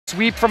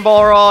Sweep from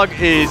Balrog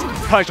is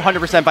punished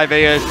 100% by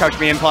Vega's crouch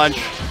me in punch.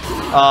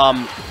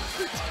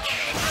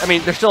 I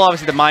mean, there's still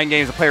obviously the mind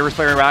games, the player versus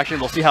player interaction.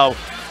 We'll see how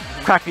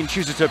Crackfiend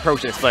chooses to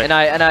approach this. But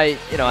I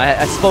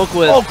spoke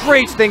with. Oh,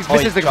 great things!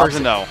 This is the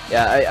conversion though.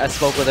 Yeah, I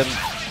spoke with him,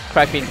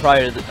 Crackfiend,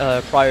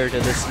 prior to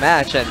this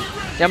match, and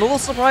yeah, I'm a little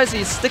surprised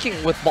he's sticking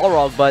with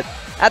Balrog, but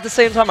at the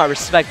same time, I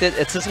respect it.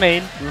 It's his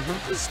main.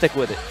 Stick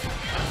with it.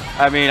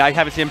 I mean, I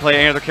haven't seen him play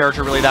any other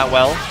character really that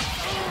well.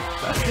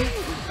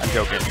 I'm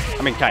joking.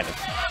 I mean, kind of.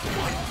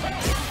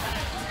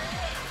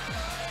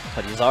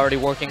 But he's already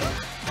working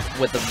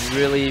with a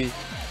really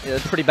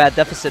pretty bad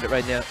deficit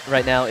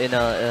right now in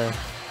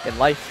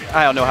life.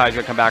 I don't know how he's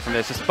gonna come back from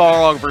this. It's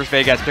Balrog versus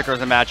Vega as Picker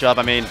as a matchup.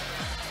 I mean,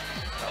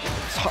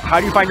 how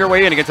do you find your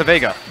way in against a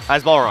Vega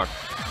as Balrog?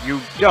 You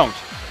don't.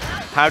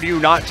 How do you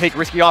not take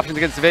risky options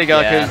against Vega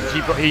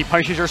because he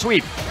punishes your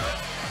sweep?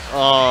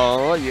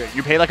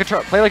 You play like a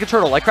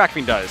turtle, like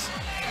Crackfiend does.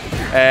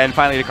 And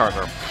finally the card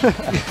throw.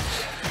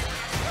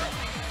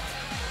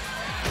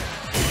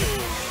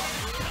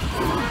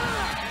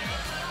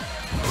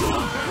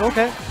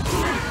 Okay.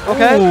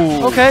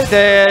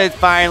 Then it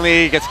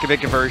finally gets a big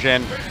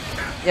conversion.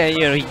 Yeah, you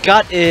know, he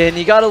got in,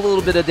 he got a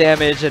little bit of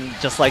damage, and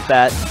just like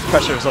that,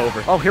 pressure's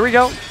over. Oh, here we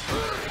go.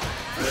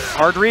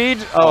 Hard read.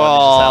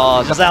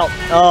 Just out.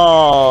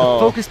 Oh.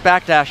 The focused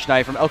backdash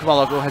knife from Cubano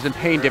Loco has been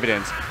paying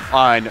dividends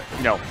on,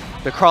 you know,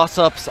 the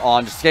cross-ups,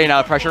 on just getting out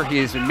of pressure. He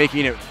has been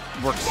making it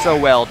work so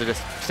well to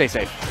just stay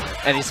safe.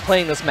 And he's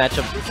playing this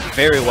matchup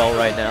very well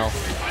right now.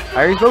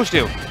 How are you supposed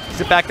to?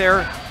 Sit back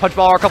there, punch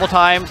Balrog a couple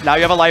times. Now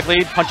you have a life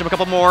lead. Punch him a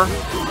couple more.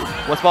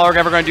 What's Balrog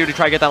ever going to do to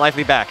try to get that life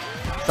lead back?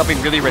 Something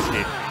really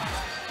risky.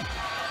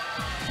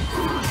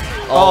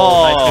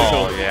 Oh, nice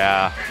neutral.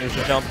 Yeah.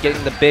 Neutral jump,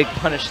 getting the big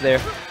punish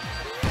there.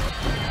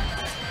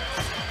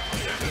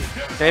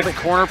 David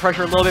corner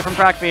pressure a little bit from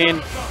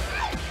Crackfiend.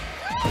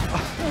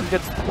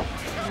 Gets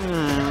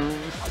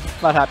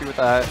not happy with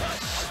that.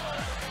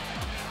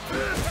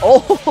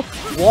 Oh,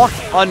 walk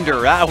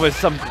under. That was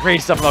some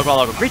great stuff from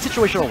Loco. Great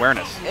situational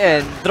awareness.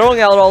 And throwing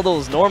out all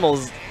those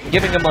normals,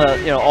 giving him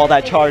all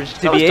that charge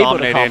to be able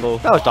to combo.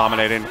 That was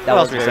dominating. That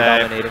was very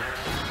dominating.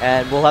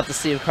 And we'll have to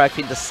see if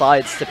Crackfiend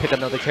decides to pick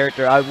another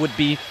character. I would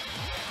be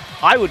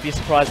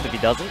surprised if he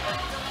doesn't.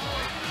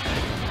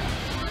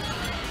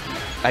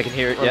 I can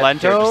hear it.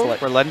 Relento?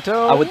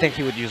 Relento? I would think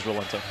he would use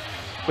Relento.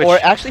 Or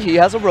actually, he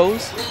has a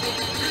Rose.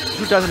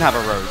 Who doesn't have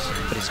a Rose?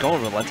 But he's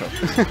going Relento.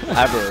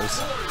 I have a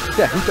Rose.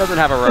 Yeah, who doesn't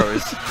have a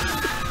Rose?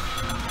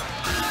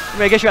 I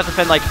mean, I guess you have to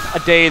spend like a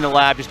day in the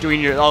lab just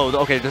doing your,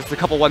 okay, just a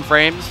couple one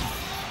frames.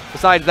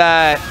 Besides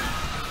that,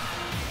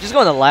 you just go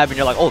in the lab and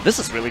you're like, oh, this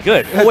is really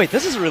good. Oh, wait,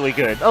 this is really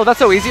good. Oh, that's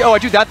so easy. Oh, I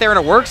do that there and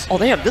it works? Oh,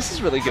 damn, this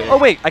is really good. Oh,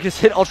 wait, I can just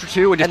hit Ultra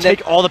 2 and just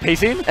take all the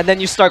pacing? And then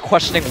you start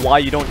questioning why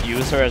you don't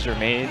use her as your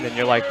main, and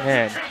you're like,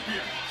 man.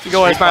 You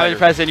go in, finally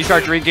press it, you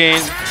start drinking,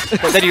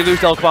 but then you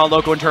lose to Cubano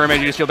Loco in tournament,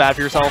 and you just feel bad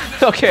for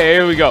yourself. Okay,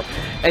 here we go.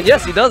 And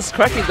yes, he does.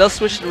 Crackfiend does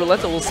switch to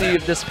Relento. We'll see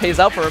if this pays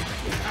out for him.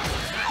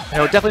 You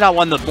know, definitely not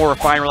one of the more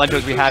refined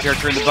Relentos we have here at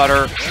the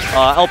Butter.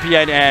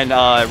 LPN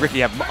and Ricky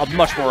have a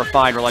much more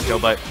refined Relento,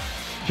 but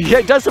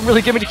he does some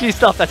really gimmicky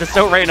stuff that's just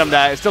so random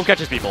that it still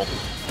catches people.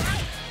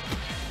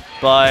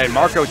 But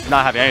Marcos is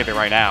not having anything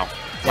right now.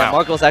 Yeah, wow.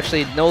 Marcos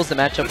actually knows the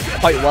matchup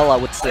quite well, I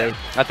would say.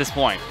 At this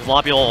point. A lot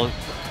of people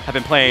have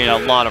been playing a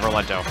lot of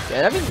Relento.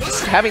 Yeah, I mean,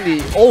 just having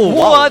the... Oh,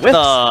 what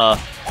wow,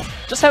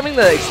 just having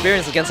the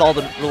experience against all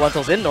the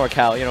Relentos in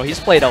NorCal. You know, he's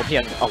played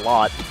LPN a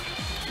lot.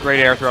 Great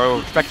air throw.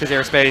 Respect his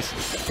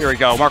airspace. Here we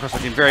go. Marcos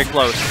looking very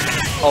close.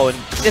 Oh, and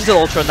into the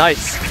Ultra.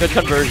 Nice. Good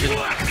conversion.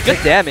 Good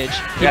damage.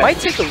 He might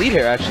take the lead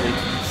here, actually.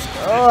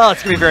 Oh,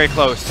 it's going to be very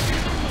close.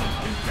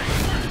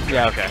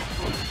 Yeah, okay.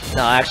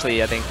 No,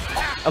 actually, I think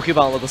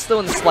Cubano Loco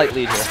still in the slight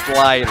lead here.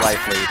 Slight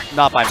life lead.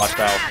 Not by much,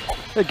 though.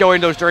 They're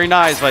going those dirty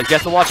knives, but he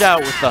has to watch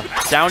out with the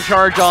down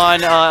charge on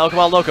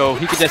Cubano Loco.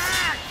 He could just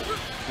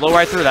blow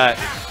right through that.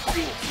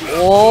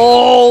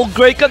 Oh,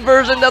 great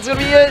conversion. That's going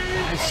to be it.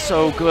 It's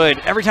so good.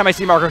 Every time I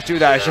see Marcos do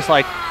that, it's just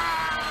like,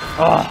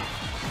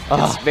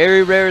 It's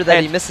very rare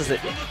that he misses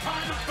it.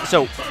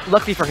 So,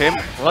 luckily for him,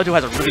 Relento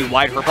has a really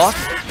wide hurt box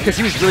because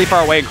he was really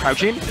far away and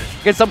crouching.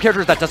 Against some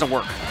characters, that doesn't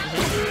work.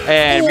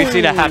 And we've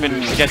seen that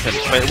happen against him,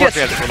 but it works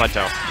against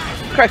Relento.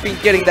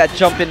 Crackfiend getting that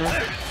jump in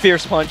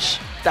fierce punch.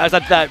 That was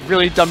that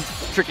really dumb,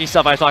 tricky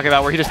stuff I was talking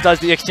about where he just does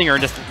the X-Stinger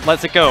and just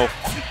lets it go.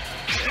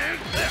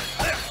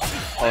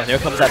 Oh, and here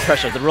comes that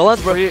pressure. The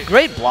Relento,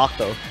 great block,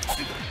 though.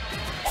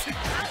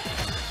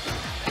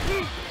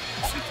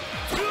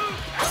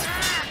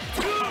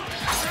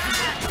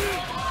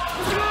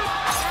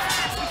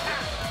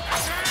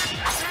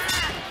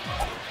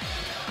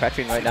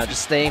 Crackfiend right now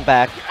just staying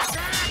back,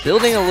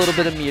 building a little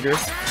bit of meter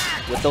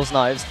with those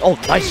knives. Oh,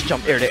 nice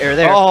jump air to air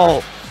there.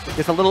 Oh,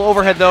 it's a little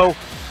overhead though.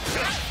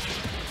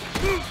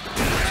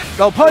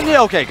 Go pun,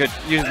 yeah, okay, good.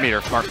 Use meter,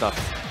 smart stuff.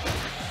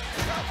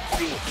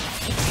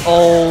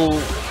 Oh,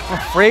 the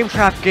frame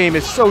trap game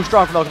is so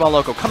strong from Cubano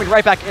Loco. Coming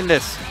right back in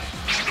this.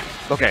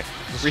 Okay,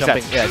 just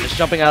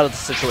jumping out of the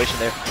situation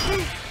there.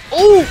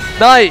 Oh,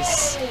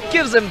 nice.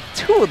 gives him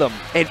 2 of them.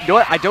 And you know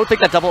what? I don't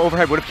think that double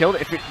overhead would have killed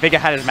if Vega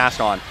had his mask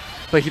on.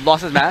 But he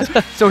lost his mask,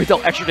 so he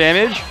dealt extra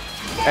damage.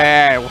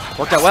 And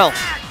worked out well.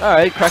 All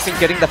right, Crackfiend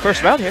getting the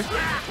first round here.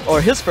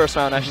 Or his first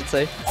round, I should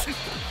say.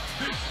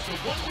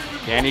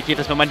 Can he keep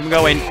this momentum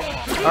going?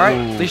 All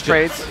right, these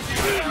trades.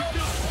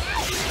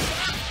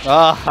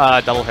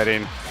 Double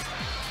hitting.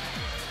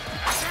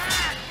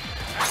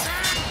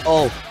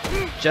 Oh,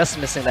 just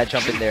missing that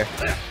jump in there.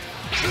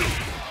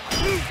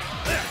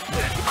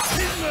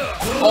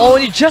 Oh,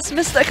 and he just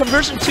missed that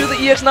conversion to the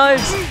EX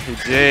knives. He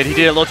did. He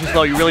did it a little too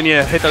slow. You really need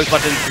to hit those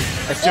buttons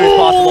as soon as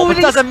possible. But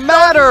it doesn't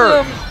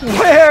matter.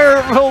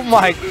 Where? Oh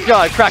my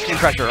God. Crackfiend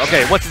pressure.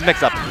 Okay, what's his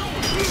mix-up?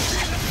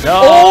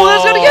 No. Oh,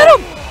 that's going to get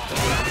him.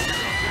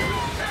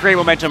 Great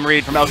momentum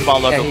read from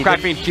Cubano Loco. Yeah,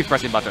 Crackfiend keeps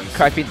pressing buttons.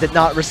 Crackfiend did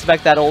not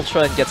respect that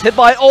ultra and gets hit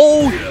by.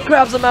 Oh,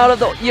 grabs him out of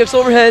the EX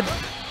overhead.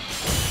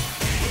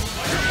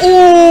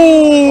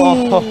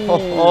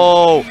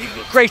 Oh.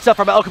 Great stuff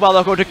from Cubano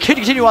Loco to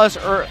continue on this,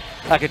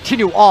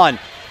 continue on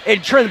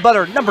in Churning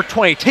butter number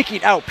 20,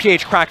 taking out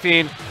PH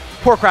Crackfiend.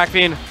 Poor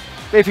Crackfiend.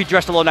 If he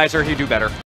dressed a little nicer, he'd do better.